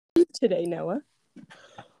Today, Noah.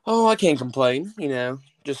 Oh, I can't complain.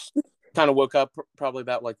 Just kind of woke up probably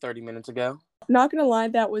about like 30 minutes ago. Not gonna lie,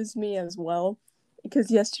 that was me as well.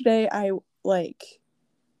 Because yesterday I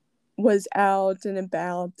was out and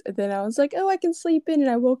about, and then I was like, oh, I can sleep in, and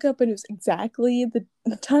I woke up and it was exactly the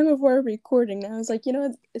time of our recording. And I was like,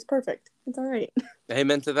 it's perfect. It's all right.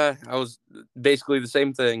 Amen to that. I was basically the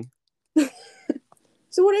same thing.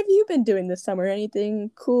 So what have you been doing this summer?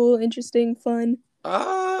 Anything cool, interesting, fun?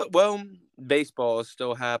 Well, baseball is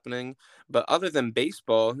still happening, but other than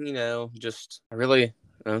baseball, just I really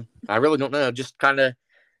don't know. Just kind of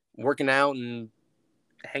working out and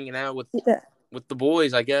hanging out with Yeah. with the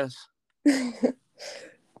boys, I guess.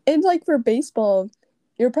 And for baseball,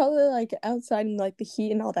 you're probably outside in the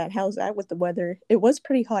heat and all that. How's that with the weather? It was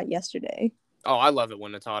pretty hot yesterday. Oh, I love it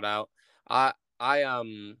when it's hot out. I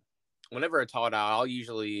whenever it's hot out, I'll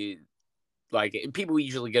usually people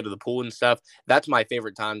usually go to the pool and stuff. That's my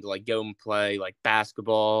favorite time to go and play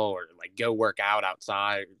basketball or go work out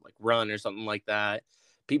outside, run or something like that.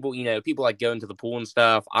 People like going to the pool and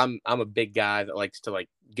stuff. I'm a big guy that likes to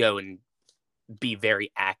go and be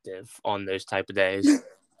very active on those type of days.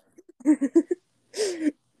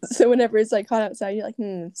 So whenever it's hot outside, you're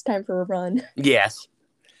it's time for a run. Yes.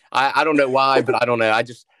 I don't know why, but I don't know. I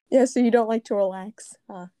just Yeah, so you don't like to relax.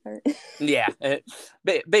 All right. yeah,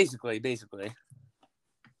 basically.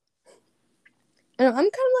 And I'm kind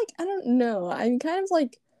of I don't know. I'm kind of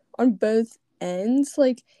on both ends.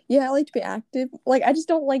 Yeah, I like to be active. I just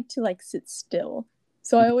don't like to sit still.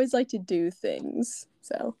 So I always like to do things.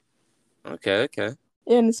 So Okay.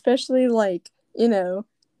 and especially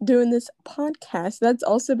doing this podcast. That's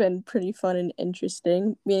also been pretty fun and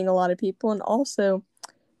interesting, meeting a lot of people, and also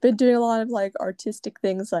been doing a lot of artistic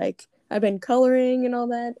things. I've been coloring and all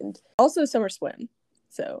that, and also summer swim.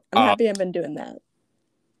 So I'm happy I've been doing that.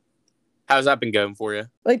 How's that been going for you?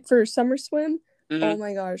 For summer swim, Mm-hmm. Oh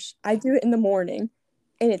my gosh, I do it in the morning,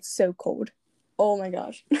 and it's so cold. Oh my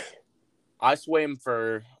gosh. I swam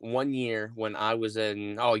for 1 year when I was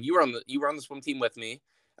in. Oh, you were on the swim team with me.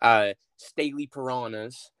 Staley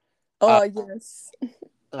Piranhas. Oh yes.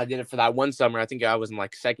 I did it for that one summer. I think I was in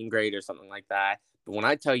second grade or something like that. But when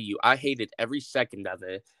I tell you, I hated every second of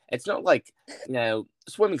it. It's not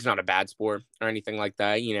swimming's not a bad sport or anything like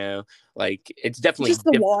that. It's definitely just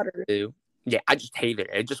the water. To do. Yeah, I just hated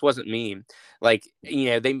it. It just wasn't me. They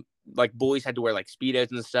boys had to wear Speedos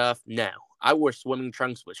and stuff. No, I wore swimming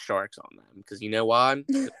trunks with sharks on them because you know why?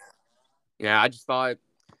 I just thought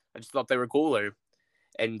they were cooler.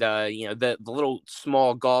 And the little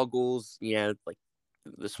small goggles, the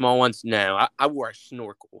small ones. No, I wore a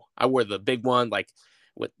snorkel. I wore the big one,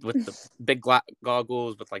 with the big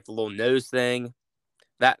goggles with the little nose thing.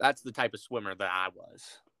 That's the type of swimmer that I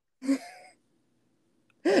was.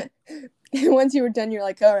 Once you were done, you're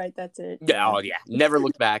all right, that's it. Yeah. Oh yeah, never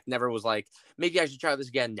looked back. Never was maybe I should try this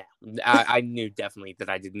again. No, I knew definitely that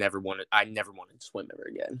I never wanted to swim ever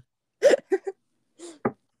again.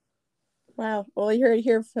 Wow. Well, you heard it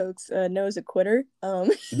here, folks. Noah's a quitter.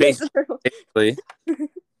 Basically.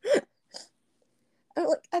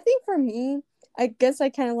 I think for me, I guess I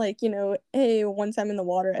kind of hey, once I'm in the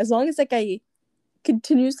water, as long as I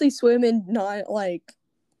continuously swim and not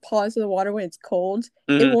pause in the water when it's cold,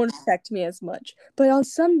 Mm-hmm. It won't affect me as much. But on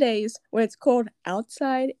some days when it's cold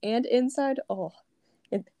outside and inside,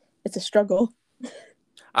 it's a struggle.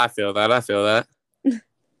 I feel that.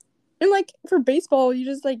 And for baseball, you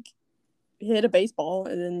just hit a baseball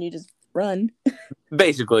and then you just run.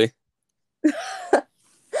 Basically.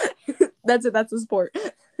 That's it. That's a sport.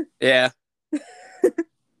 Yeah.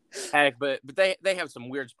 Heck, but they have some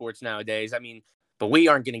weird sports nowadays. I mean, but we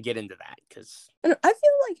aren't going to get into that because I feel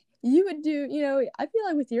you would do. I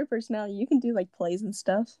feel with your personality, you can do plays and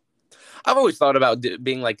stuff. I've always thought about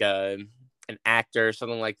being an actor or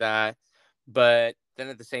something like that. But then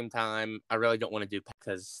at the same time, I really don't want to do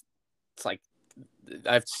because it's I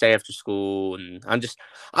have to stay after school, and I'm just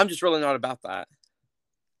really not about that.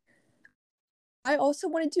 I also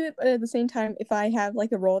want to do it, but at the same time, if I have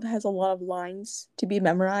a role that has a lot of lines to be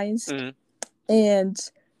memorized, mm-hmm. and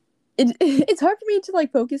it's hard for me to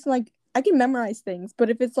focus on I can memorize things, but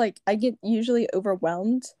if it's I get usually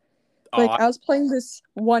overwhelmed. I was playing this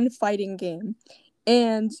one fighting game,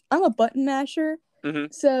 and I'm a button masher. Mm-hmm.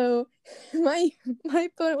 So my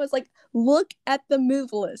opponent was look at the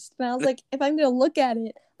move list. And I was if I'm going to look at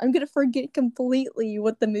it, I'm going to forget completely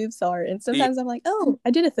what the moves are. And sometimes I'm oh,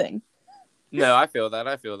 I did a thing. No, I feel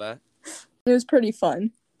that. It was pretty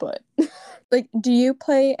fun. But, do you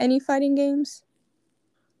play any fighting games?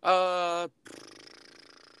 Let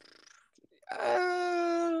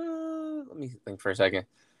me think for a second.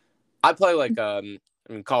 I play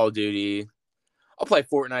I mean, Call of Duty. I'll play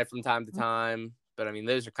Fortnite from time to time, but I mean,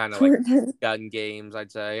 those are kind of like Fortnite. gun games,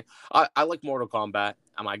 I'd say. I like Mortal Kombat.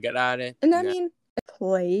 Am I good at it? And I No. mean,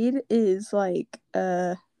 played is like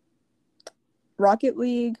Rocket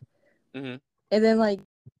League, Mm-hmm. and then like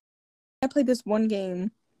I played this one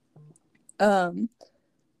game, that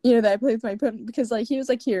I played with my opponent because like he was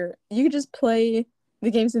like, here, you could just play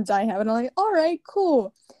the game since I have, and I'm like, all right,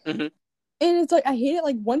 cool. Mm-hmm. And it's like I hate it.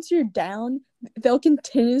 Like once you're down, they'll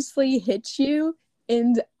continuously hit you,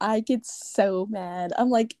 and I get so mad. I'm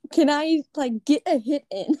like, can I like get a hit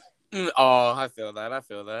in? Oh, I feel that. I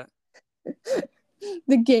feel that.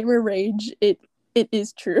 The gamer rage, it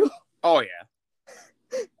is true. Oh yeah.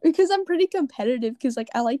 Because I'm pretty competitive because like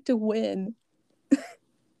I like to win.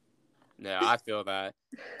 No, I feel that.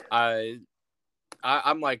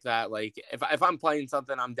 I'm like that. Like if I'm playing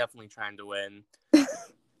something, I'm definitely trying to win.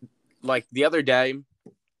 Like the other day,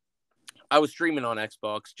 I was streaming on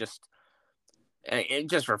Xbox just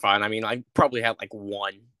for fun. I mean, I probably had like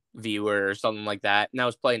one viewer or something like that, and I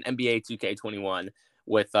was playing NBA 2K21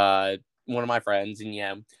 with one of my friends,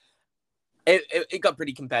 and it got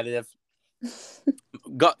pretty competitive.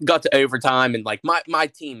 got to overtime, and like my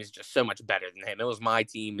team is just so much better than him. It was my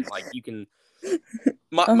team, and like you can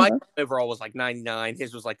my overall was like 99.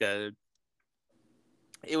 His was like a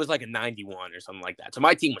 91 or something like that. So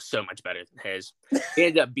my team was so much better than his. He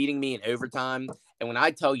ended up beating me in overtime, and when I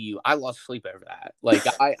tell you, I lost sleep over that. Like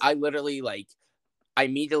I literally like I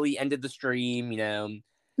immediately ended the stream.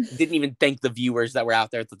 Didn't even thank the viewers that were out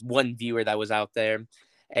there. The one viewer that was out there.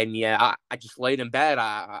 And yeah, I just laid in bed.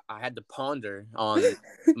 I had to ponder on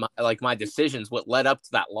my decisions, what led up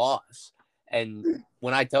to that loss. And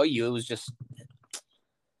when I tell you, it was just,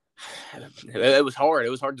 it was hard. It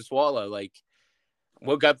was hard to swallow. Like,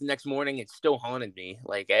 woke up the next morning, it still haunted me.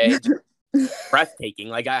 Like, it's breathtaking.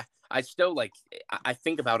 Like, I still like, I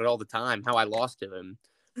think about it all the time, how I lost to him.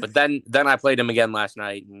 But then I played him again last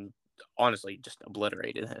night and honestly just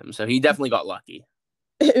obliterated him. So he definitely got lucky.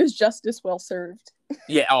 It was justice well served.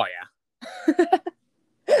 Yeah. Oh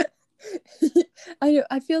yeah.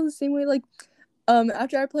 I feel the same way. Like,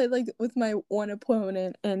 after I played like with my one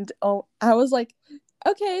opponent, and I was like,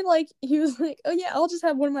 okay, like he was like, oh yeah, I'll just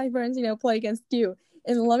have one of my friends, play against you.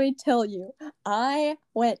 And let me tell you, I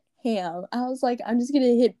went ham. I was like, I'm just gonna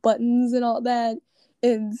hit buttons and all that.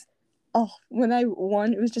 And when I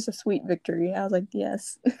won, it was just a sweet victory. I was like,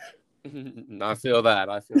 yes. I feel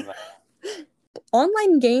that.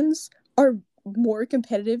 Online games are more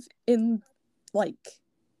competitive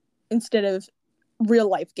instead of real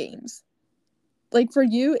life games. Like for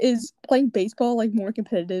you, is playing baseball like more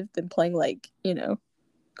competitive than playing like,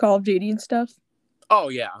 Call of Duty and stuff? Oh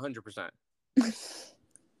yeah, 100%.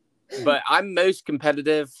 But I'm most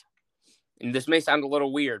competitive, and this may sound a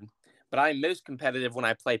little weird, but I'm most competitive when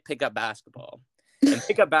I play pickup basketball. And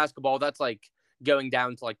pickup basketball, that's like going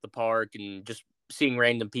down to like the park and just seeing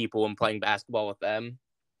random people and playing basketball with them.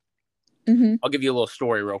 Mm-hmm. I'll give you a little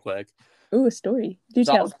story real quick. Ooh, a story. Do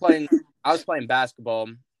So tell. I was playing basketball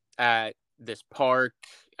at this park.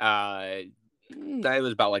 It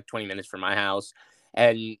was about like 20 minutes from my house,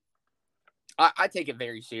 and I take it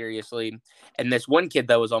very seriously. And this one kid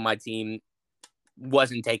that was on my team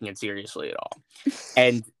wasn't taking it seriously at all.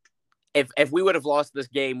 And if we would have lost this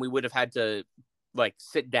game, we would have had to like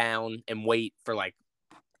sit down and wait for like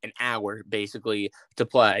an hour basically to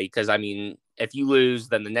play. Because I mean, if you lose,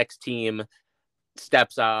 then the next team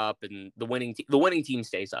steps up, and the winning team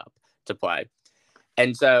stays up to play.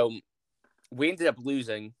 And so we ended up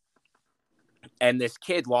losing, and this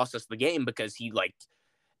kid lost us the game because he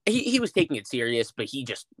was taking it serious, but he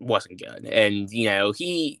just wasn't good. And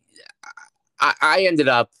I ended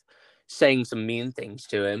up saying some mean things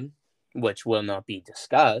to him, which will not be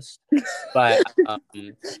discussed. But I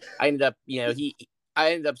ended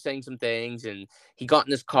up saying some things, and he got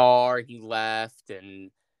in his car, he left,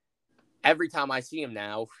 and every time I see him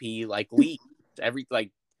now, he like leaves.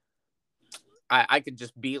 I could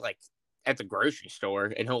just be like at the grocery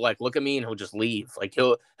store, and he'll like look at me and he'll just leave. Like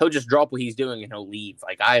he'll just drop what he's doing and he'll leave.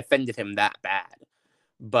 Like I offended him that bad.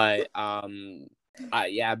 But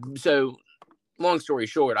yeah. So long story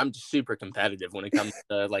short, I'm just super competitive when it comes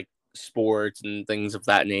to like sports and things of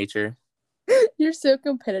that nature. You're so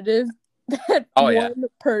competitive that one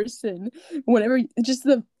person, whenever just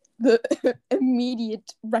the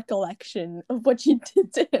immediate recollection of what you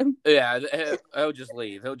did to him. Yeah, he'll just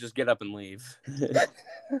leave. He'll just get up and leave.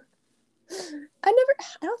 I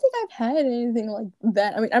don't think I've had anything like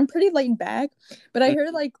that. I mean, I'm pretty laid back, but I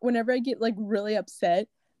heard like whenever I get like really upset,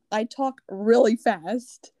 I talk really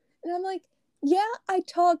fast. And I'm like, yeah, I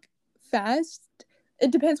talk fast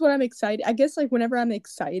it depends when I'm excited. I guess like whenever I'm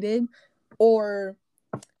excited, or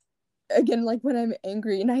again like when I'm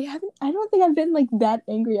angry. And I don't think I've been like that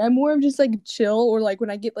angry. I'm more of just like chill, or like when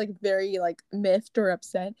I get like very like miffed or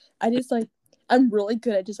upset. I just like I'm really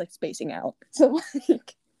good at just like spacing out. So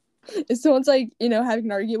like if someone's like, having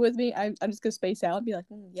an argument with me, I'm just gonna space out and be like,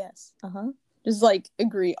 yes, just like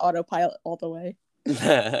agree, autopilot all the way.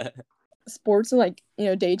 Sports and like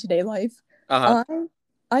day-to-day life, Uh-huh. I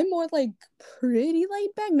I'm more like pretty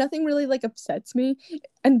laid back. Nothing really like upsets me,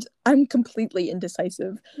 and I'm completely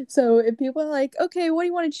indecisive. So if people are like, okay, what do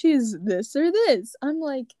you want to choose, this or this, I'm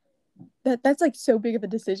like, that's like so big of a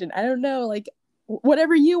decision. I don't know, like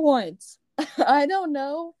whatever you want. I don't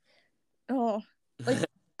know. Oh, like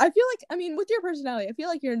I feel like, I mean, with your personality, I feel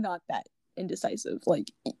like you're not that indecisive. Like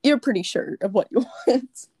you're pretty sure of what you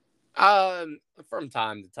want. From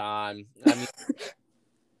time to time. I mean,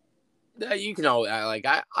 you can all like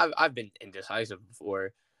I've been indecisive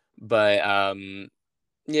before, but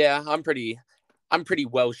yeah, I'm pretty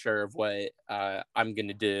well sure of what I'm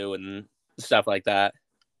gonna do and stuff like that.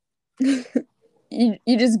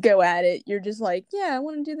 You just go at it. You're just like, yeah, I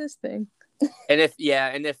want to do this thing. And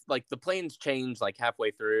if like the plans change like halfway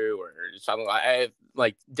through or something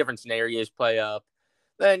like different scenarios play up,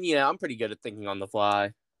 then I'm pretty good at thinking on the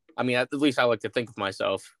fly. I mean, at least I like to think of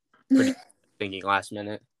myself pretty thinking last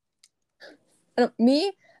minute.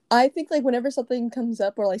 Me, I think like whenever something comes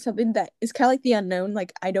up, or like something that is kind of like the unknown,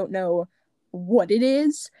 like I don't know what it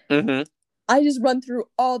is, Mm-hmm. I just run through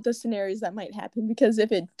all the scenarios that might happen, because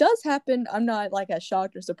if it does happen, I'm not like as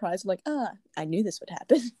shocked or surprised. I'm like, I knew this would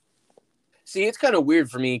happen. See, it's kind of weird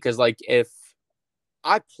for me because like if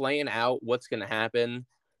I plan out what's gonna happen,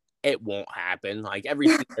 it won't happen. Like every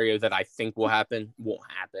scenario that I think will happen won't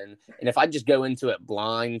happen. And if I just go into it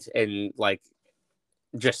blind and like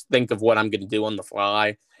just think of what I'm gonna do on the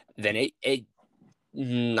fly, then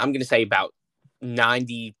I'm gonna say about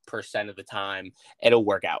 90% of the time it'll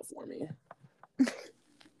work out for me.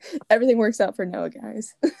 Everything works out for Noah,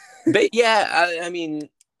 guys. But yeah, I mean,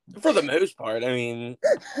 for the most part, I mean,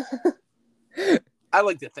 I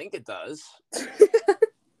like to think it does.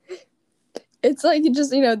 It's like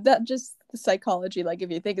that just the psychology. Like if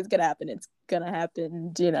you think it's gonna happen, it's gonna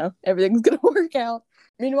happen. Everything's gonna work out.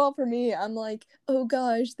 Meanwhile, for me, I'm like, oh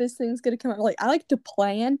gosh, this thing's gonna come out. Like I like to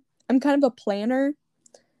plan. I'm kind of a planner.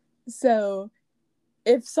 So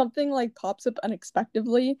if something like pops up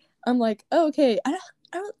unexpectedly, I'm like, oh, okay, I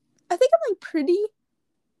think I'm like pretty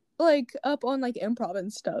like up on like improv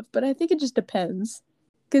and stuff, but I think it just depends.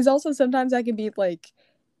 Because also sometimes I can be like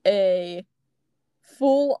a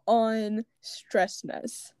full on stress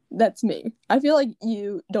mess. That's me. I feel like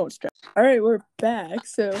you don't stress. All right, we're back.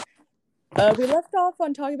 So we left off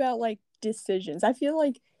on talking about like decisions. I feel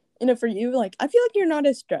like for you, like I feel like you're not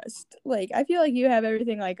as stressed. Like I feel like you have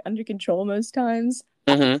everything like under control most times.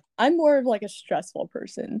 Mm-hmm. I'm more of like a stressful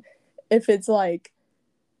person. If it's like,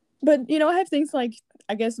 but I have things like,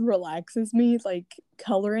 I guess, relaxes me, like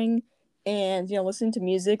coloring and listening to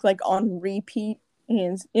music like on repeat,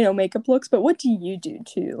 and makeup looks. But what do you do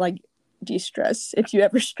to like de-stress, if you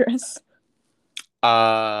ever stress?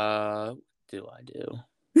 What do I do?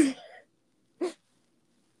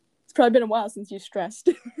 It's probably been a while since you stressed.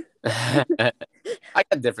 I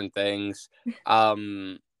got different things.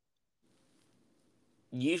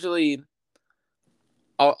 Usually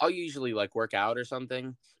I'll usually like work out or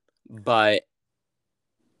something, but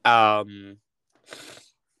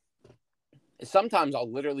sometimes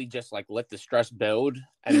I'll literally just like let the stress build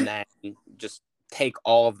and then just take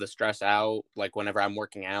all of the stress out like whenever I'm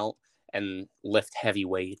working out and lift heavy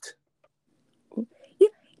weight.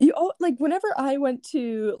 You all like whenever I went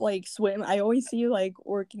to like swim, I always see you like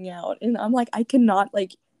working out, and I'm like, I cannot,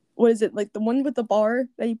 like, what is it, like the one with the bar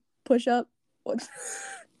that you push up? What?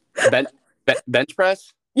 Bench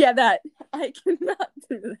press? Yeah, that. I cannot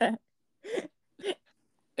do that.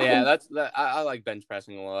 Yeah, I like bench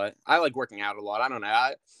pressing a lot. I like working out a lot. I don't know.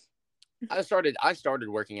 I started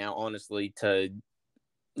working out honestly to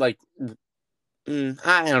like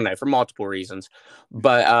I don't know, for multiple reasons,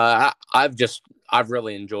 but I've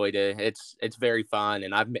really enjoyed it. It's very fun,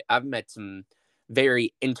 and I've met some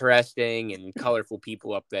very interesting and colorful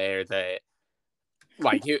people up there that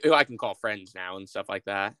like who I can call friends now and stuff like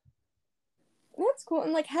that. That's cool.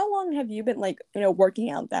 And like, how long have you been like working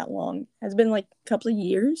out that long? Has it been like a couple of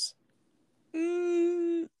years?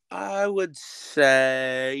 I would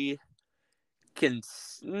say about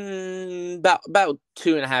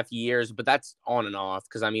 2.5 years, but that's on and off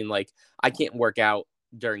because I mean, like, I can't work out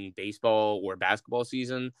during baseball or basketball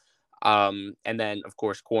season. And then of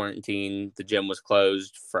course quarantine, the gym was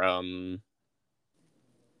closed from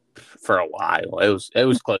for a while. It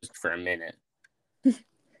was closed for a minute.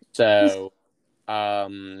 So,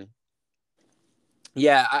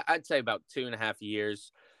 yeah, I'd say about 2.5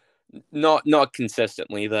 years. Not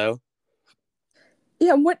consistently though.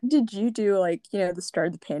 Yeah, what did you do, like, the start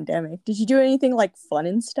of the pandemic? Did you do anything, like, fun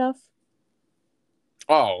and stuff?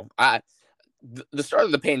 Oh, the start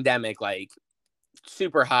of the pandemic, like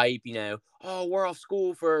super hype. Oh, we're off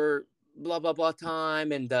school for blah blah blah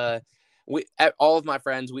time, and all of my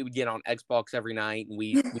friends, we would get on Xbox every night, and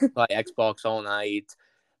we play Xbox all night.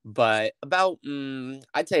 But about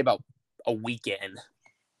I'd say about a weekend,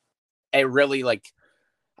 it really like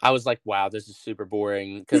I was like, wow, this is super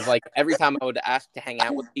boring. Because like every time I would ask to hang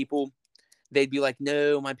out with people, they'd be like,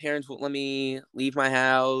 no, my parents won't let me leave my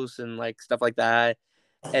house and like stuff like that.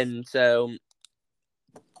 And so,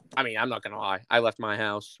 I mean, I'm not gonna lie, I left my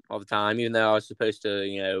house all the time, even though I was supposed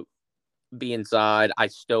to, be inside. I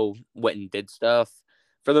still went and did stuff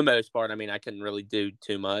for the most part. I mean, I couldn't really do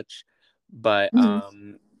too much, but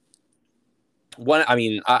Mhm.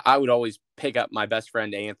 I would always pick up my best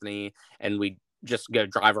friend Anthony, and we'd just go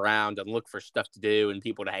drive around and look for stuff to do and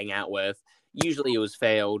people to hang out with. Usually it was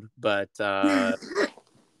failed, but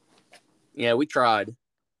we tried.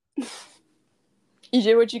 You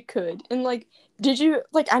did what you could. And, like, did you,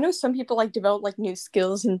 like, I know some people, like, developed, like, new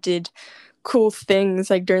skills and did cool things,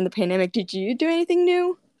 like, during the pandemic. Did you do anything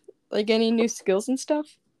new? Like, any new skills and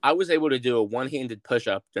stuff? I was able to do a one-handed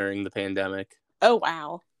push-up during the pandemic. Oh,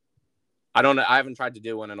 wow. I don't know. I haven't tried to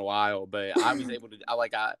do one in a while, but I was able to.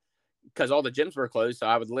 Because all the gyms were closed, so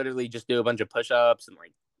I would literally just do a bunch of push-ups and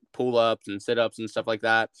like pull-ups and sit-ups and stuff like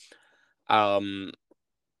that.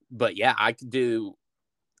 But yeah, I could do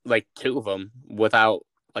like two of them without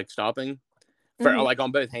like stopping for Mhm. like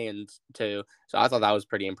on both hands too. So I thought that was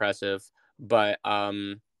pretty impressive. But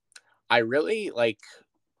I really like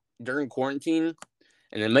during quarantine,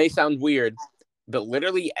 and it may sound weird, but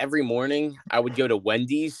literally every morning I would go to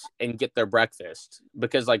Wendy's and get their breakfast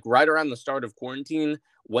because like right around the start of quarantine,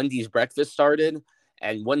 Wendy's breakfast started.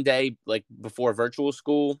 And one day, like before virtual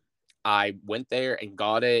school, I went there and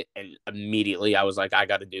got it. And immediately I was like, I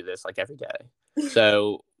got to do this like every day.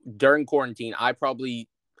 So during quarantine, I probably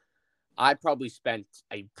spent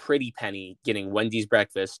a pretty penny getting Wendy's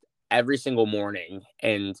breakfast every single morning.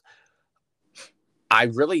 And I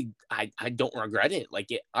don't regret it. Like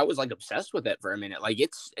I was like obsessed with it for a minute. Like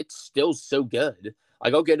it's still so good.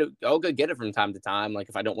 Like I'll go get it from time to time. Like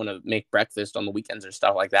if I don't want to make breakfast on the weekends or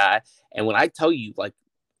stuff like that. And when I tell you like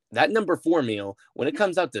that number 4 meal, when it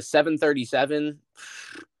comes out to 737,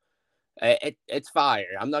 it's fire.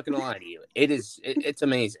 I'm not gonna lie to you. It's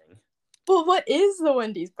amazing. Well, what is the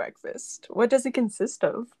Wendy's breakfast? What does it consist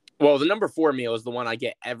of? Well, the number 4 meal is the one I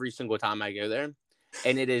get every single time I go there.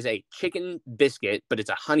 And it is a chicken biscuit, but it's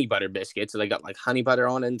a honey butter biscuit. So they got like honey butter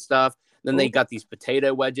on it and stuff. Then they Ooh. got these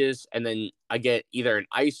potato wedges. And then I get either an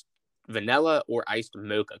iced vanilla or iced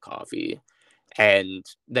mocha coffee. And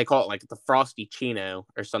they call it like the frosty chino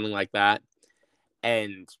or something like that.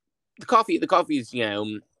 And the coffee is, I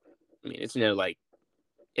mean, it's like,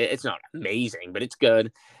 it's not amazing, but it's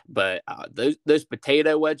good. But those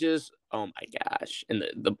potato wedges, oh my gosh, and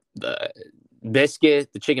the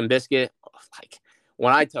biscuit, the chicken biscuit, like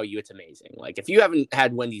when I tell you it's amazing. Like if you haven't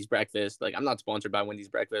had Wendy's breakfast, like I'm not sponsored by Wendy's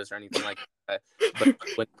breakfast or anything like that,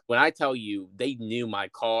 but when I tell you they knew my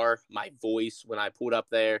car, my voice when I pulled up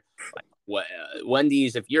there, like what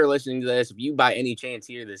Wendy's, if you're listening to this, if you by any chance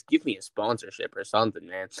hear this, give me a sponsorship or something,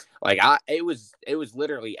 man. Like it was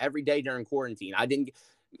literally every day during quarantine. I didn't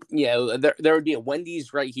there would be a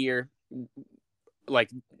Wendy's right here, like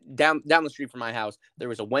down the street from my house. There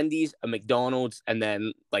was a Wendy's, a McDonald's, and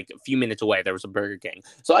then like a few minutes away there was a Burger King.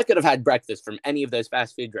 So I could have had breakfast from any of those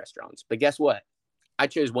fast food restaurants. But guess what? I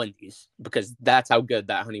chose Wendy's because that's how good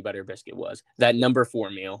that honey butter biscuit was. That number 4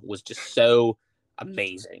 meal was just so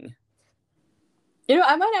amazing.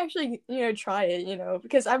 I might actually, try it,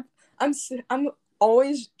 because I'm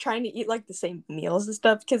always trying to eat like the same meals and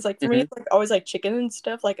stuff. Because like for me, Mm-hmm. it's like always like chicken and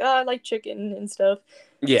stuff. Like, oh, I like chicken and stuff.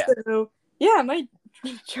 Yeah. So yeah, I might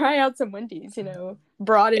try out some Wendy's.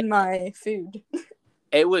 Broaden my food.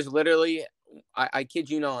 It was literally, I kid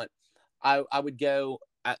you not, I would go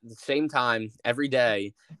at the same time every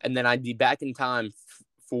day, and then I'd be back in time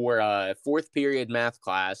for fourth period math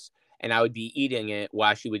class, and I would be eating it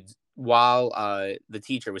while the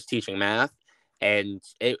teacher was teaching math, and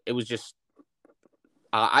it was just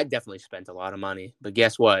I definitely spent a lot of money, but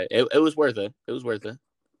guess what? It was worth it. It was worth it.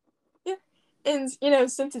 Yeah, and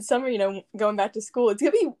since it's summer, going back to school, it's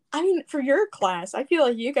gonna be. I mean, for your class, I feel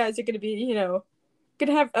like you guys are gonna be,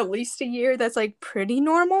 gonna have at least a year that's like pretty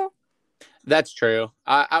normal. That's true.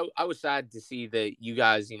 I was sad to see that you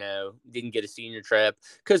guys, didn't get a senior trip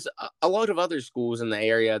because a lot of other schools in the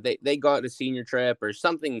area they got a senior trip or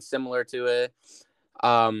something similar to it.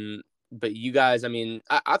 But you guys, I mean,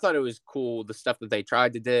 I thought it was cool the stuff that they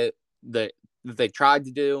tried to do that they tried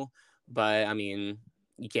to do, but I mean,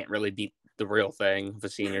 you can't really beat the real thing of a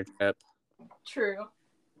senior trip. True.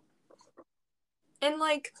 And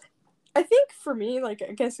like, I think for me, like,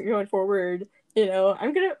 I guess going forward,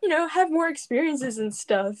 I'm gonna, have more experiences and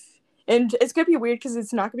stuff. And it's gonna be weird because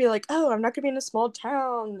it's not gonna be like, oh, I'm not gonna be in a small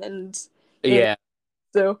town, and you know, Yeah,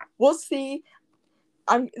 so we'll see.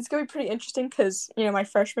 It's gonna be pretty interesting because my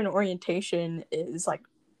freshman orientation is like,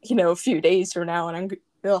 a few days from now, and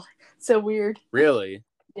ugh, so weird. really.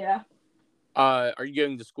 Yeah. Are you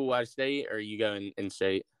going to school out of state or are you going in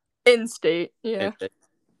state? In state, yeah. In-state.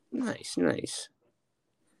 Nice, nice.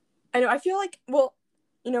 I know. I feel like, well,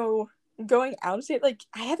 going out of state, like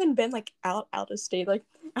I haven't been like out of state. Like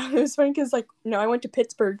it was funny because like I went to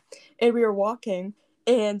Pittsburgh and we were walking,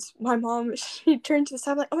 and my mom she turned to the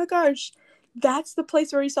side like, oh my gosh, that's the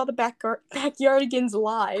place where you saw the backyardigans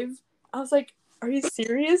live. I was like, are you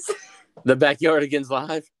serious? The Backyardigans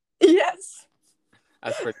live. Yes.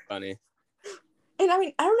 That's pretty funny. And I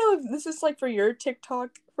mean, I don't know if this is like for your TikTok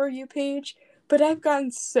for you page, but I've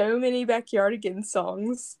gotten so many backyardigans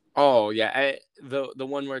songs. Oh yeah, the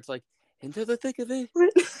one where it's like into the thick of it.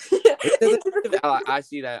 Yeah. Into the thick of it. I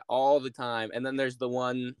see that all the time. And then there's the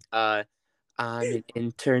one I'm an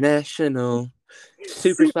international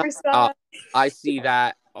super spy. Super sad. I see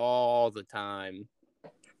that all the time.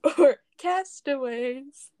 Or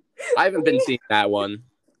castaways. I haven't been seeing that one.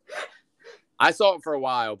 I saw it for a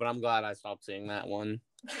while, but I'm glad I stopped seeing that one.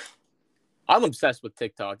 I'm obsessed with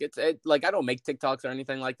TikTok. It's like I don't make TikToks or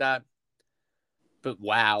anything like that. But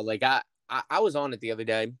wow, like I was on it the other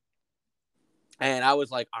day and I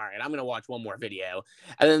was like, all right, I'm going to watch one more video.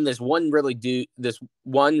 And then this one really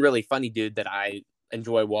funny dude that I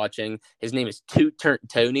enjoy watching, his name is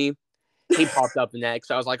Tony. He popped up next.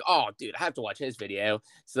 So I was like, oh, dude, I have to watch his video.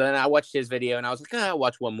 So then I watched his video and I was like, I'll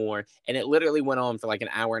watch one more. And it literally went on for like an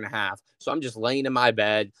hour and a half. So I'm just laying in my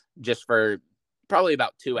bed just for probably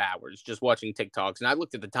about 2 hours just watching TikToks. And I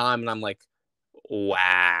looked at the time and I'm like,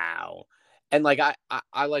 wow. And like I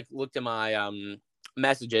like looked at my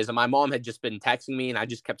messages and my mom had just been texting me and I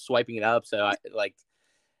just kept swiping it up. So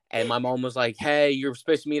and my mom was like, hey, you're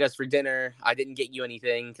supposed to meet us for dinner. I didn't get you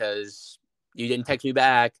anything because you didn't text me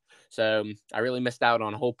back. So I really missed out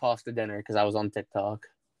on a whole pasta dinner because I was on TikTok.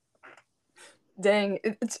 Dang,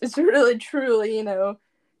 it's really truly,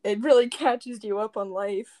 it really catches you up on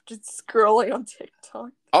life just scrolling on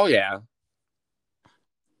TikTok. Oh yeah.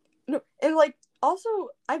 No, and like also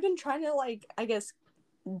I've been trying to like I guess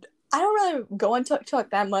I don't really go on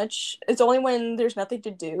TikTok that much. It's only when there's nothing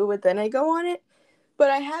to do, but then I go on it. But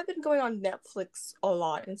I have been going on Netflix a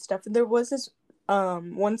lot and stuff. And there was this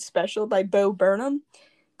one special by Bo Burnham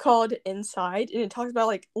called Inside, and it talks about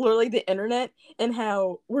like literally the internet and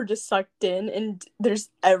how we're just sucked in and there's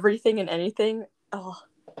everything and anything. Oh,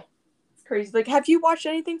 it's crazy. Like, have you watched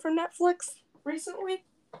anything from Netflix recently?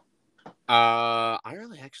 I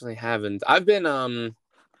really actually haven't. I've been a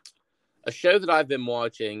show that I've been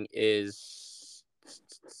watching is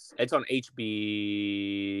it's on it's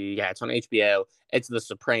on HBO. It's The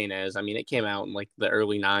Sopranos. I mean, it came out in like the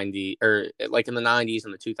early 90s or like in the 90s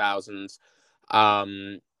and the 2000s.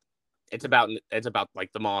 It's about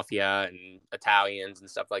like the mafia and Italians and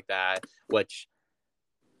stuff like that, which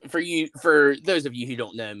for those of you who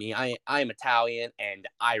don't know me, I am Italian and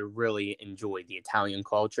I really enjoy the Italian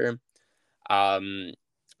culture. And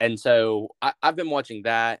so I've been watching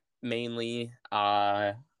that mainly.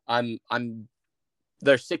 I'm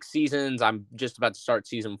there's 6 seasons. I'm just about to start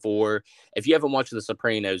season 4. If you haven't watched The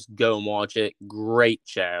Sopranos, go and watch it. Great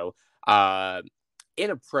show.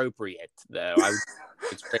 Inappropriate though.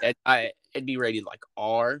 It'd be rated like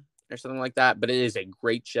R or something like that, but it is a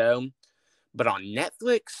great show. But on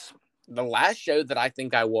Netflix, the last show that I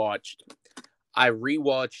think I watched, I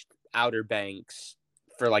rewatched Outer Banks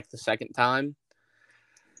for like the second time.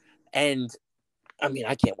 And I mean,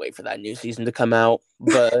 I can't wait for that new season to come out.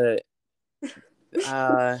 But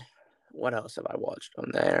what else have I watched on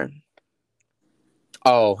there?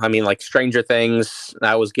 Oh, I mean, like Stranger Things,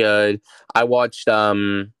 that was good. I watched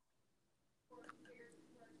oh,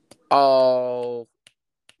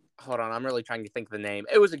 hold on, I'm really trying to think of the name.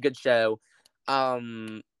 It was a good show. What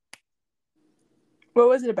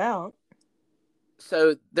was it about?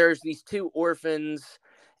 So there's these 2 orphans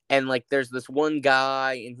and like there's this one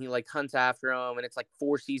guy and he like hunts after them and it's like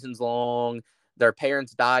 4 seasons long. Their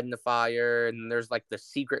parents died in the fire and there's like the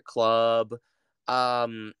secret club.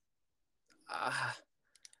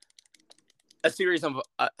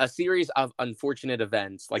 a series of unfortunate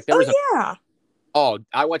events. Like there Oh was a yeah.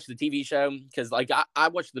 I watched the TV show because like I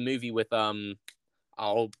watched the movie with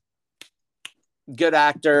good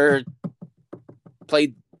actor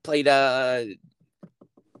played I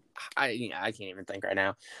can't even think right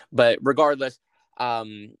now, but regardless,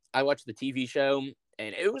 I watched the TV show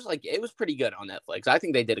and it was pretty good on Netflix. I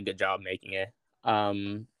think they did a good job making it.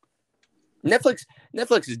 Um, Netflix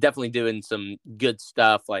is definitely doing some good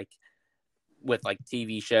stuff like with like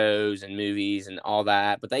TV shows and movies and all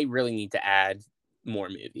that, but they really need to add more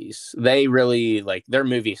movies. They really like their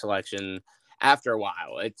movie selection after a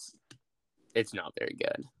while. It's not very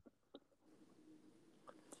good.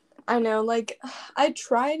 I know, like, I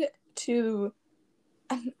tried to.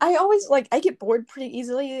 I always, like, I get bored pretty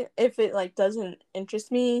easily if it, like, doesn't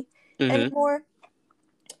interest me Mm-hmm. anymore.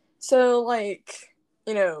 So, like,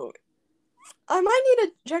 you know, I might need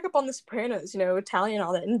to check up on The Sopranos, Italian and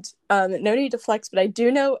all that. And no need to flex, but I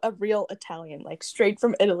do know a real Italian, like, straight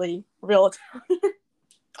from Italy, real Italian.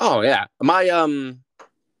 Oh yeah, my I'm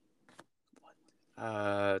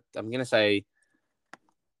gonna say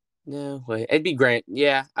no wait, it'd be grand.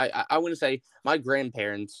 Yeah, I wouldn't say my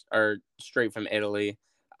grandparents are straight from Italy.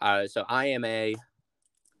 So I am I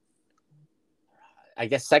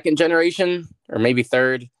guess second generation or maybe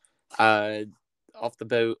third, uh, off the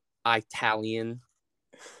boat Italian.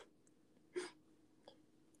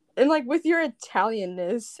 And, like, with your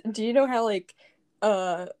Italianness, do you know how,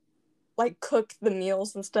 uh, cook the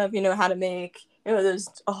meals and stuff? You know how to make, those,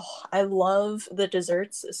 I love the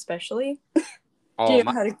desserts, especially. Do Oh you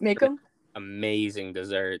my, know how to make them? amazing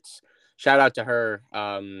desserts. Shout out to her.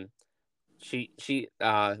 She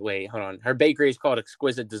wait, hold on. Her bakery is called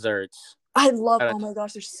Exquisite Desserts. I love, Shout oh out my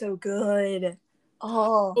gosh, they're so good.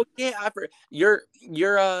 Oh, Oh yeah, your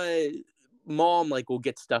mom like will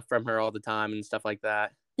get stuff from her all the time and stuff like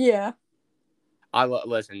that. yeah.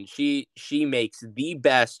 Listen. She makes the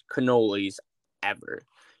best cannolis ever.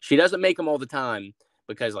 She doesn't make them all the time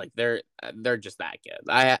because like they're just that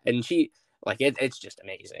good. And she like it's just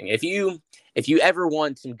amazing. If you ever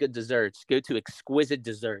want some good desserts, go to Exquisite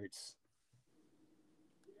Desserts.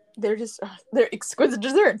 They're just, they're exquisite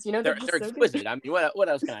desserts, they're They're just so good. exquisite. I mean, what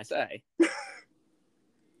else can I say?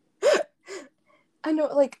 I know,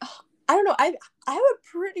 like, I don't know. I have a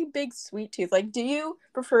pretty big sweet tooth. Like, do you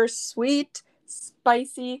prefer sweet,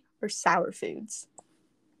 spicy, or sour foods?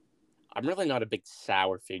 I'm really not a big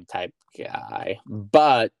sour food type guy,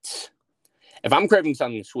 but if I'm craving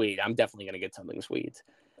something sweet, I'm definitely gonna get something sweet.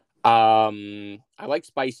 I like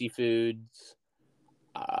spicy foods,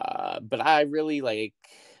 but I really like.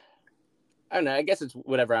 I don't know. I guess it's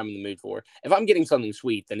whatever I'm in the mood for. If I'm getting something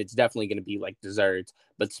sweet, then it's definitely going to be like dessert.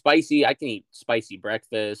 But spicy, I can eat spicy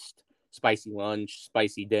breakfast, spicy lunch,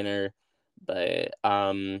 spicy dinner. But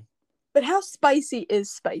But how spicy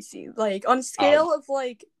is spicy? Like, on a oh, scale of,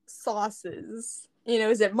 like, sauces,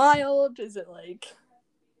 is it mild? Is it, like,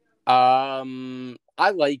 I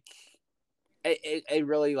like it.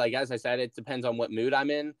 Really, like as I said, it depends on what mood I'm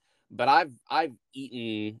in. But I've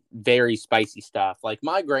eaten very spicy stuff. Like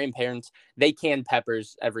my grandparents, they can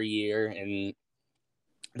peppers every year, and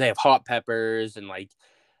they have hot peppers and like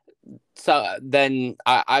so then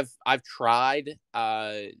I've tried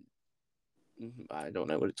I don't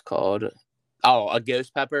know what it's called. Oh, a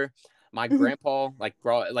ghost pepper. My grandpa like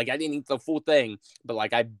brought like I didn't eat the full thing, but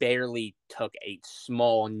like I barely took a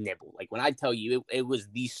small nibble. Like when I tell you it was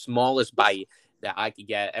the smallest bite that I could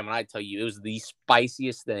get, and when I tell you it was the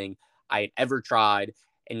spiciest thing I had ever tried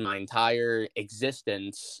in my entire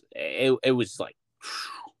existence, it was like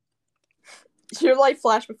your life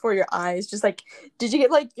flashed before your eyes? Just like, did you get,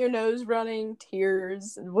 like, your nose running,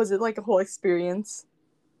 tears? Was it, like, a whole experience?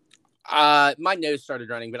 my nose started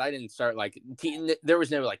running, but I didn't start like there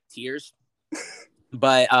was no like tears.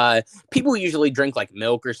 But people usually drink like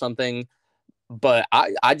milk or something, but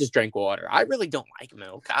I just drank water. I really don't like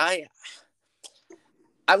milk. I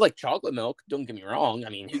like chocolate milk, don't get me wrong. I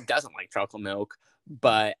mean, who doesn't like chocolate milk?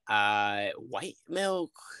 But white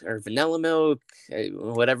milk or vanilla milk,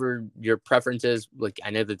 whatever your preference is, like I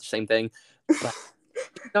know they're the same thing, but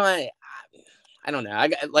no, I don't know.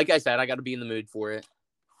 Like I said, I got to be in the mood for it.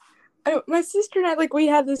 My sister and I, like, we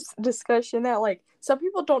had this discussion that, like, some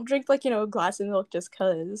people don't drink, like, a glass of milk just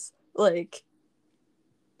because, like,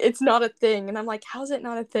 it's not a thing. And I'm like, how's it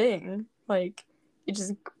not a thing? Like, you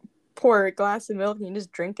just pour a glass of milk and you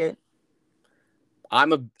just drink it.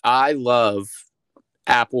 I love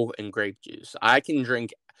apple and grape juice. I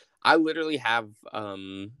literally have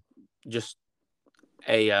just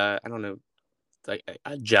a I don't know, like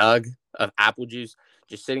a jug of apple juice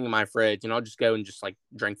just sitting in my fridge, and I'll just go and just like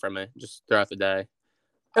drink from it just throughout the day.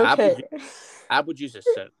 Okay. Apple juice is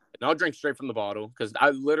so good. And I'll drink straight from the bottle because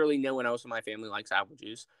I literally no one else in my family likes apple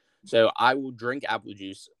juice. So I will drink apple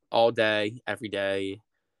juice all day, every day,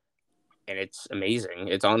 and it's amazing.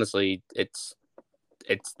 It's honestly, it's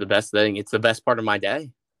the best thing. It's the best part of my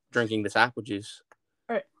day, drinking this apple juice.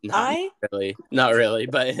 All right. Not really,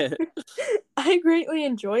 but I greatly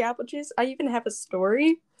enjoy apple juice. I even have a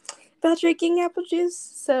story about drinking apple juice.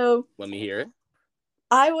 So let me hear it.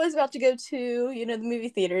 I was about to go to, the movie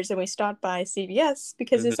theaters, and we stopped by CVS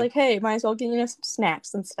because it's like, hey, might as well get, some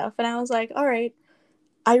snacks and stuff. And I was like, all right,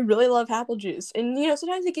 I really love apple juice. And,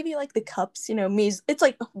 sometimes they give you, like, the cups, it's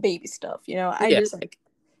like baby stuff, I just, like,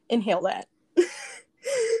 inhale that.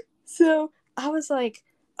 So I was like,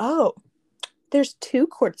 oh, there's 2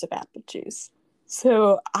 quarts of apple juice.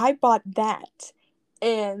 So I bought that.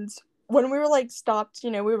 And when we were, like, stopped,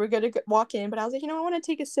 we were going to walk in, but I was like, I want to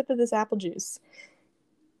take a sip of this apple juice.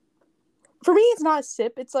 For me, it's not a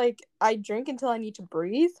sip. It's like I drink until I need to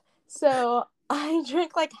breathe. So I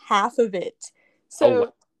drank like half of it.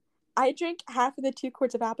 So I drank half of the 2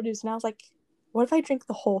 quarts of apple juice, and I was like, what if I drink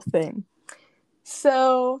the whole thing?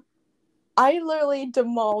 So I literally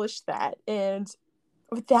demolished that. And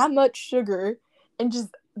with that much sugar, and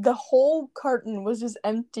just the whole carton was just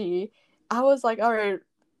empty, I was like, all right,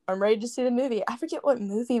 I'm ready to see the movie. I forget what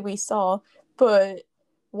movie we saw, but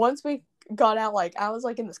once we got out, like, I was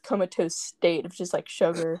like in this comatose state of just like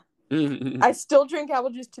sugar. I still drink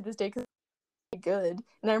apple juice to this day because it's really good.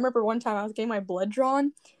 And I remember one time I was getting my blood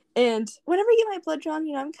drawn, and whenever I get my blood drawn,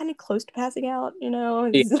 I'm kind of close to passing out,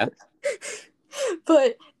 Yeah.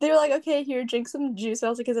 But they were like, okay, here, drink some juice. I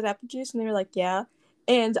was like, is it apple juice? And they were like, yeah.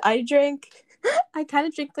 And I kind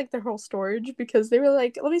of drank like their whole storage because they were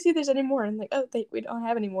like, let me see if there's any more. And I'm like, oh, we don't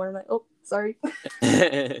have any more. I'm like, oh, sorry.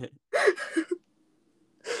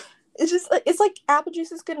 It's like apple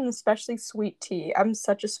juice is good, and especially sweet tea. I'm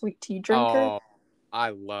such a sweet tea drinker. Oh, I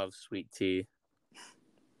love sweet tea.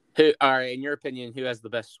 All right, in your opinion, who has the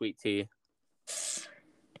best sweet tea?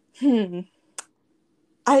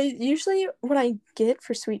 I usually, what I get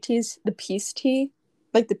for sweet tea is the peace tea,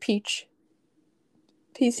 like the peach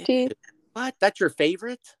tea. What? That's your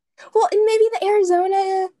favorite? Well, and maybe the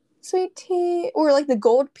Arizona sweet tea, or like the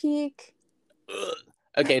Gold Peak. Ugh.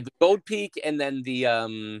 Okay, the Gold Peak, and then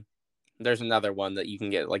the there's another one that you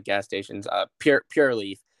can get at like gas stations. Pure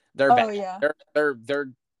Leaf. They're bad. Yeah.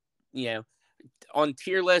 They're on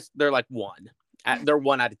tier list. They're like 1. They're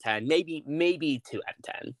 1 out of 10, maybe 2 out of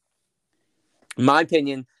 10. In my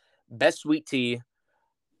opinion, best sweet tea,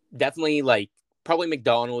 definitely like probably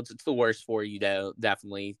McDonald's. It's the worst for you though,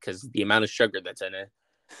 definitely, because the amount of sugar that's in it.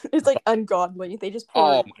 It's like ungodly. They just pour.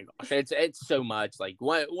 Oh my gosh, it's so much. Like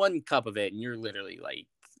one cup of it, and you're literally like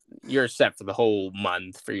you're set for the whole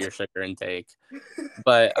month for your sugar intake.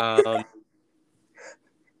 But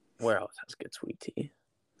where else has good sweet tea?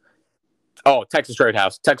 Oh, Texas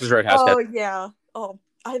Roadhouse. Oh yeah. Oh,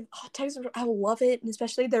 Texas. I love it, and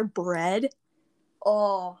especially their bread.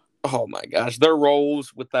 Oh. Oh my gosh, their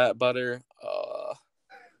rolls with that butter.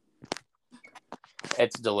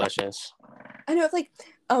 It's delicious. I know. It's like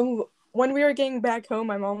when we were getting back home,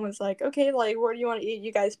 my mom was like, "Okay, like, where do you want to eat?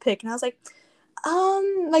 You guys pick." And I was like,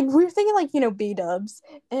 like, we were thinking like, B-dubs,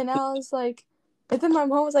 and I was like, and then my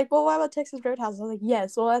mom was like, well, what about Texas Roadhouse? I was like,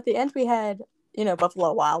 yes. Well, at the end we had,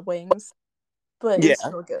 Buffalo Wild Wings, but it's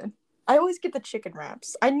still good. I always get the chicken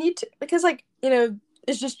wraps. I need to, because like,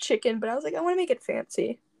 it's just chicken, but I was like, I want to make it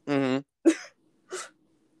fancy. Mm-hmm.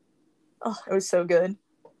 Oh, it was so good.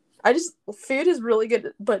 Food is really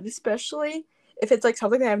good, but especially if it's like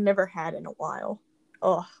something that I've never had in a while.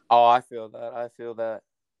 Oh, I feel that.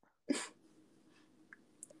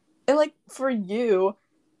 And like for you,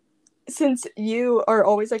 since you are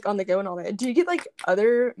always like on the go and all that, do you get like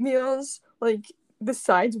other meals like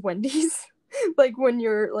besides Wendy's? Like when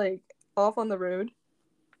you're like off on the road?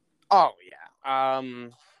 Oh yeah.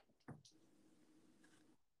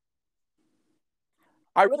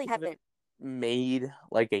 I really haven't made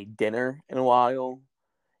like a dinner in a while.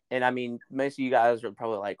 And I mean, most of you guys are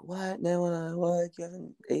probably like, what? No, what? You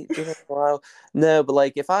haven't ate dinner in a while? No, but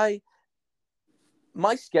like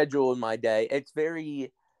my schedule in my day, it's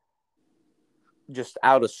very just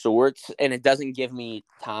out of sorts, and it doesn't give me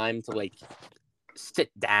time to like sit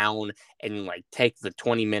down and like take the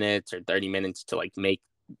 20 minutes or 30 minutes to like make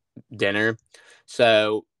dinner.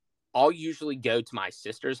 So I'll usually go to my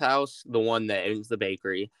sister's house, the one that owns the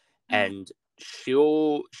bakery, and she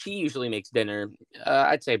usually makes dinner,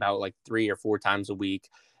 I'd say about like 3 or 4 times a week,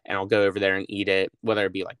 and I'll go over there and eat it, whether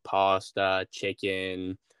it be like pasta,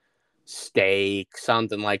 chicken, steak,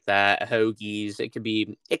 something like that, hoagies. It could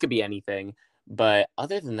be anything. But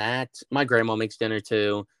other than that, my grandma makes dinner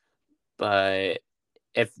too. But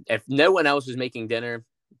if no one else is making dinner,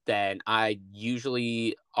 then I'll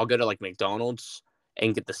go to like McDonald's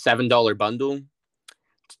and get the $7 bundle.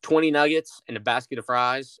 It's 20 nuggets and a basket of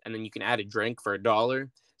fries, and then you can add a drink for $1.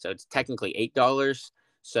 So it's technically $8.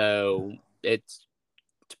 So it's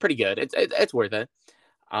pretty good. It's worth it.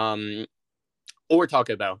 Or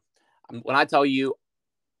Taco Bell. When I tell you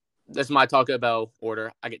this is my Taco Bell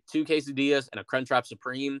order, I get 2 quesadillas and a Crunchwrap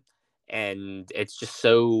Supreme, and it's just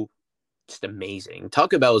amazing.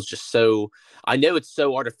 Taco Bell is just so, I know it's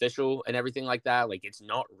so artificial and everything like that. Like, it's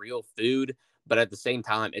not real food, but at the same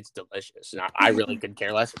time, it's delicious. And I really could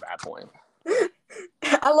care less at that point.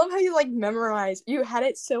 I love how you like memorize. You had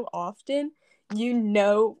it so often, you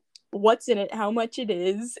know what's in it, how much it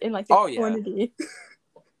is, and like the quantity.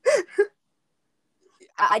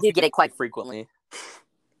 I do get it quite frequently.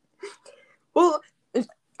 Well,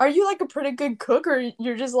 are you like a pretty good cook, or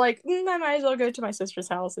you're just like, I might as well go to my sister's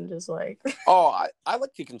house and just like... I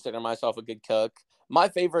like to consider myself a good cook. My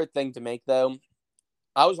favorite thing to make, though,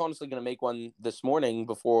 I was honestly going to make one this morning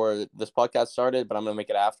before this podcast started, but I'm going to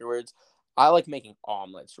make it afterwards. I like making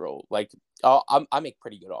omelets, Like, I make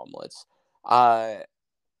pretty good omelets.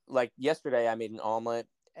 Like yesterday, I made an omelet.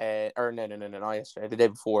 Or no, not yesterday, the day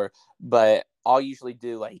before. But I'll usually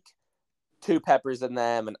do like 2 peppers in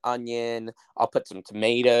them, an onion. I'll put some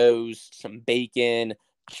tomatoes, some bacon,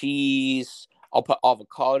 cheese. I'll put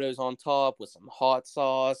avocados on top with some hot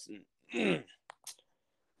sauce. And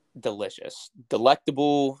delicious,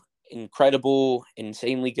 delectable, incredible,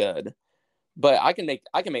 insanely good. But I can make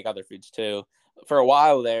other foods too. For a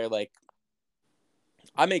while there, like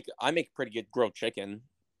I make pretty good grilled chicken.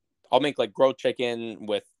 I'll make like grilled chicken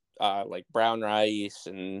with like brown rice,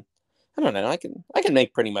 and I don't know. I can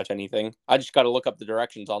make pretty much anything. I just got to look up the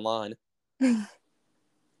directions online.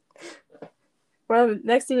 Well,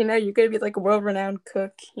 next thing you know, you're gonna be like a world-renowned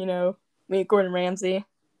cook. Meet Gordon Ramsay.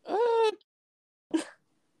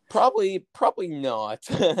 Probably not.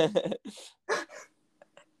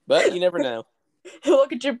 But you never know. He'll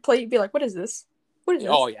look at your plate and be like, "What is this? What is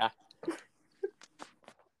this?" Oh yeah.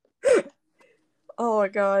 Oh my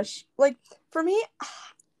gosh! Like for me,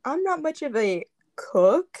 I'm not much of a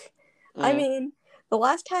cook. I mean, the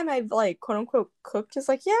last time I've like quote unquote cooked is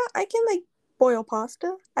like, yeah, I can like boil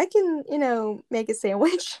pasta. I can, make a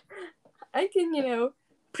sandwich. I can,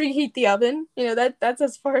 preheat the oven. That's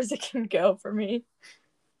as far as it can go for me.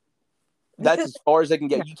 That's as far as I can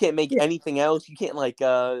get. You can't make anything else. You can't like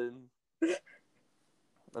I'm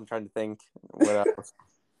trying to think what else.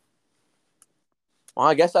 Well,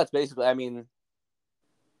 I guess that's basically, I mean,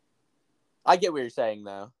 I get what you're saying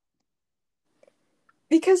though.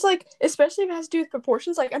 Because like, especially if it has to do with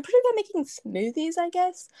proportions, like I'm pretty good at making smoothies, I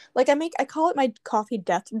guess. Like I call it my coffee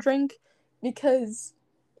death drink because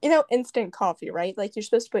instant coffee, right? Like you're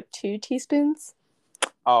supposed to put 2 teaspoons.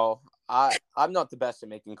 Oh, I'm not the best at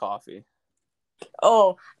making coffee.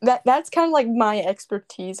 Oh, that's kind of like my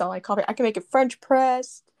expertise on like coffee. I can make it French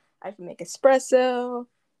pressed. I can make espresso.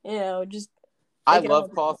 Just. I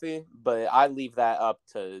love coffee, but I leave that up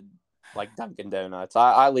to like Dunkin' Donuts.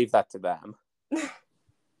 I leave that to them.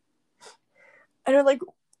 I know, like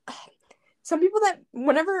some people that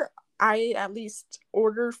whenever I at least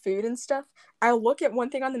order food and stuff, I look at one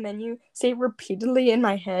thing on the menu, say repeatedly in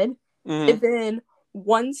my head, and then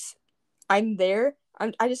once I'm there,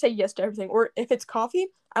 I just say yes to everything. Or if it's coffee,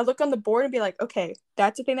 I look on the board and be like, okay,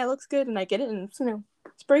 that's a thing that looks good, and I get it, and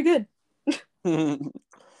it's pretty good.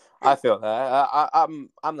 I feel that.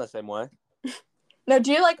 I'm the same way. Now,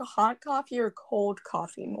 do you like hot coffee or cold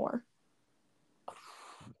coffee more?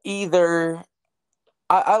 Either.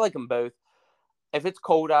 I like them both. If it's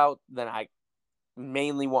cold out, then I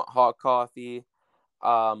mainly want hot coffee.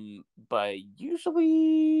 But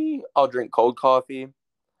usually I'll drink cold coffee.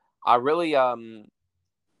 I really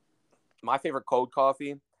my favorite cold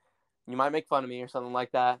coffee. You might make fun of me or something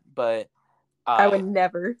like that, but I would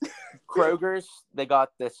never. Kroger's, they got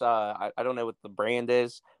this. I don't know what the brand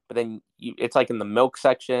is, but then it's like in the milk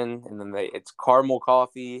section, and then it's caramel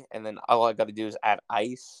coffee, and then all I got to do is add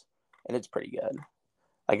ice, and it's pretty good.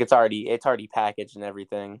 Like it's already packaged and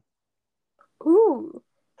everything. Ooh.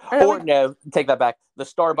 Or no, take that back. The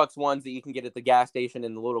Starbucks ones that you can get at the gas station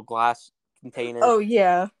in the little glass containers. Oh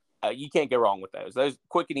yeah. You can't go wrong with those. Those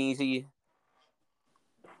quick and easy.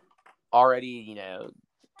 Already,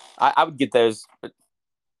 I would get those. But...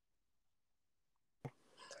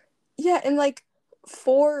 Yeah, and like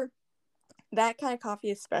for that kind of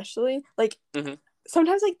coffee especially, like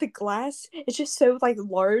sometimes like the glass is just so like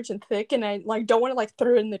large and thick, and I like don't want to like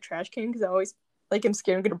throw it in the trash can because I always like I'm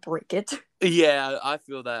scared I'm gonna break it. Yeah, I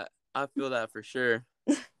feel that. I feel that for sure.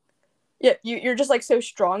 Yeah, you're just like so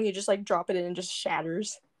strong, you just like drop it in and just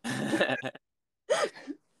shatters.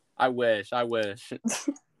 I wish. I wish.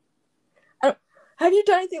 Have you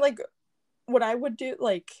done anything like what I would do,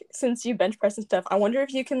 like since you bench press and stuff? I wonder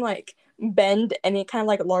if you can like bend any kind of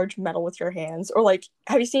like large metal with your hands, or like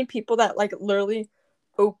have you seen people that like literally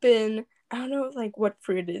open? I don't know, like what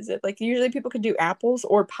fruit is it? Like usually people could do apples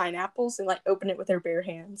or pineapples and like open it with their bare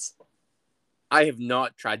hands. I have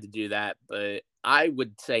not tried to do that, but I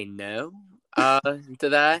would say no to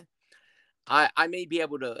that. I may be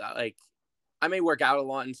able to like I may work out a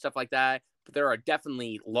lot and stuff like that, but there are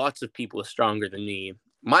definitely lots of people stronger than me.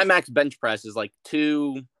 My max bench press is like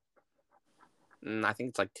I think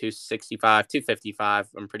it's like 265, 255.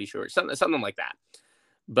 I'm pretty sure something like that.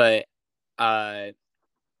 But uh,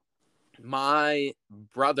 my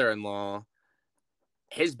brother-in-law,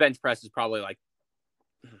 his bench press is probably like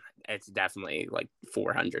it's definitely like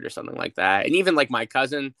 400 or something like that. And even like my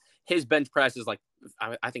cousin, his bench press is like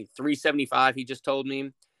I think 375. He just told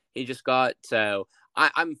me he just got. So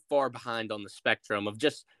I'm far behind on the spectrum of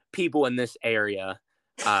just people in this area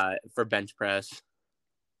for bench press.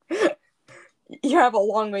 You have a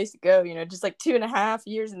long ways to go, just like 2.5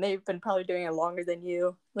 years, and they've been probably doing it longer than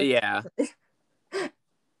you. Like, Yeah,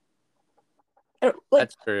 like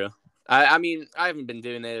that's true. I mean, I haven't been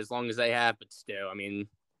doing it as long as they have, but still, I mean,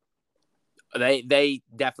 they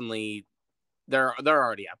definitely they're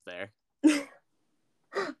already up there.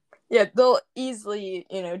 yeah, they'll easily,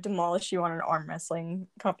 demolish you on an arm wrestling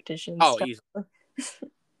competition Oh, stuff. easily.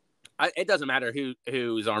 It doesn't matter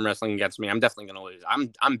who's arm wrestling against me. I'm definitely gonna lose.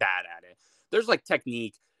 I'm bad at it. There's like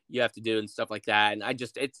technique you have to do and stuff like that, and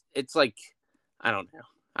it's like I don't know.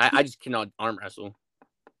 I just cannot arm wrestle.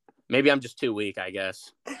 Maybe I'm just too weak, I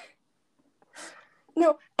guess.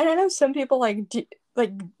 No, and I know some people like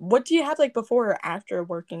what do you have like before or after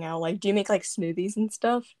working out? Like, do you make like smoothies and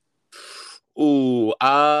stuff? Ooh,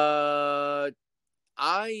 I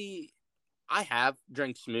I have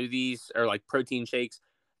drank smoothies or like protein shakes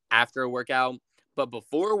after a workout, but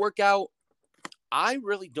before a workout, I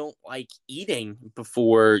really don't like eating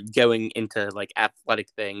before going into like athletic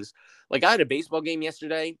things. Like I had a baseball game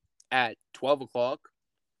yesterday at 12 o'clock,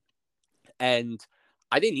 and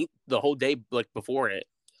I didn't eat the whole day like before it.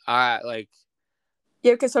 I like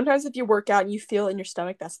Yeah, because sometimes if you work out and you feel it in your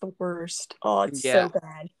stomach, that's the worst. Oh, it's yeah, so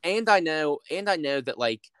bad. and I know that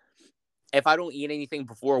like if I don't eat anything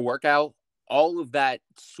before a workout, all of that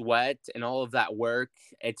sweat and all of that work,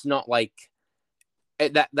 it's not like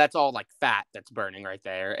that's all like fat that's burning right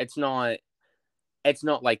there. It's not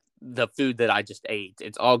like the food that I just ate.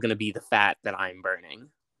 It's all going to be the fat that I'm burning.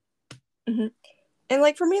 Mm-hmm. And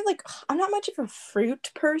like for me, like I'm not much of a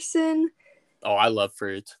fruit person. Oh, I love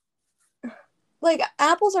fruit. Like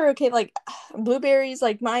apples are okay. Like blueberries,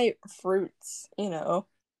 like my fruits.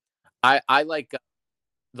 I like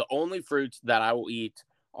the only fruits that I will eat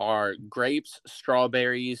are grapes,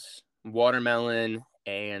 strawberries, watermelon,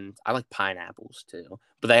 and I like pineapples too.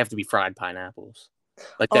 But they have to be fried pineapples.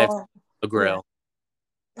 Like they have to Oh, be a yeah. grill.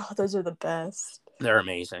 Oh, those are the best. They're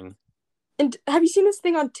amazing. And have you seen this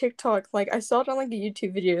thing on TikTok? Like I saw it on like a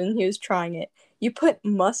YouTube video and he was trying it. You put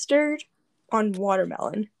mustard on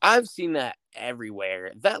watermelon. I've seen that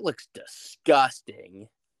everywhere. That looks disgusting.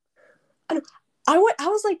 And I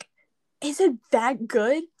was like, is it that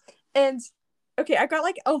good? And okay, I got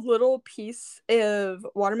like a little piece of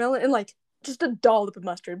watermelon and like just a dollop of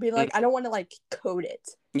mustard. Be Mm, like, I don't want to like coat it.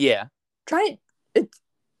 yeah. Try it.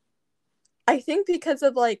 I think because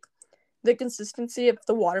of like the consistency of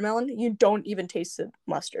the watermelon, you don't even taste the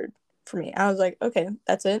mustard for me. I was like, okay,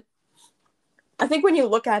 that's it. I think when you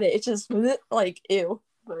look at it, it's just like ew.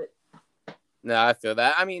 But No, I feel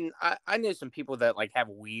that. I mean, I know some people that like have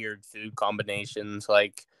weird food combinations.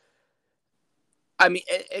 Like, I mean,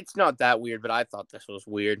 it's not that weird, but I thought this was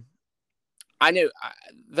weird. I knew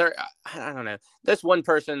there. I don't know. This one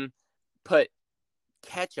person put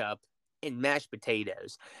ketchup in mashed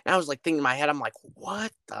potatoes, and I was like thinking in my head, I'm like,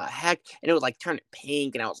 what the heck? And it would like turn it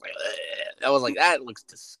pink, and I was like, ugh. I was like, that looks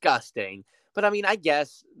disgusting. But I mean, I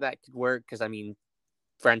guess that could work because I mean,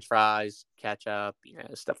 French fries, ketchup,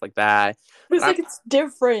 stuff like that. it's But like it's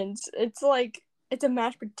different. It's like it's a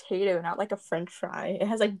mashed potato, not like a French fry. It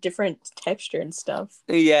has like different texture and stuff.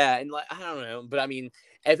 yeah, and like I don't know, but I mean,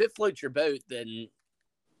 if it floats your boat, then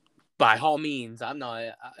by all means, I'm not.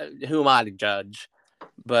 Who am I to judge?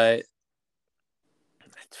 But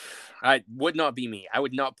I would not be me. I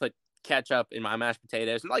would not put ketchup in my mashed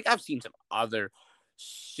potatoes. And like I've seen some other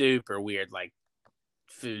super weird like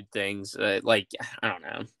food things. Like, I don't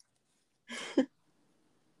know.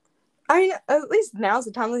 I mean, at least now's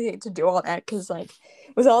the time to do all that, because, like,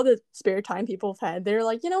 with all the spare time people have had, they're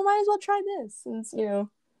like, might as well try this and,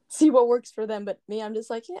 see what works for them. But me, I'm just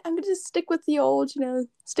like, yeah, I'm going to just stick with the old,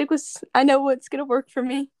 stick with, I know what's going to work for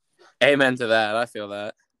me. Amen to that. I feel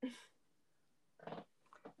that.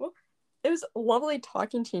 Well, it was lovely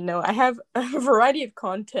talking to you. I have a variety of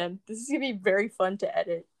content. This is going to be very fun to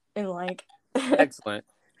edit and, like. Excellent.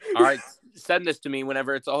 All right. Send this to me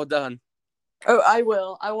whenever it's all done. Oh, I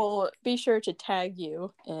will. I will be sure to tag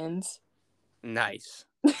you and. Nice.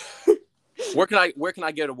 Where can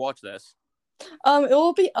I go to watch this? It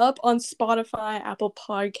will be up on Spotify, Apple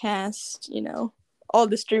Podcasts, all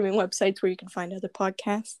the streaming websites where you can find other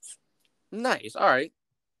podcasts. Nice. All right.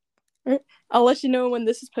 I'll let you know when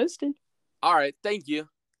this is posted. All right. Thank you.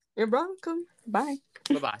 You're welcome. Bye.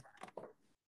 Bye-bye.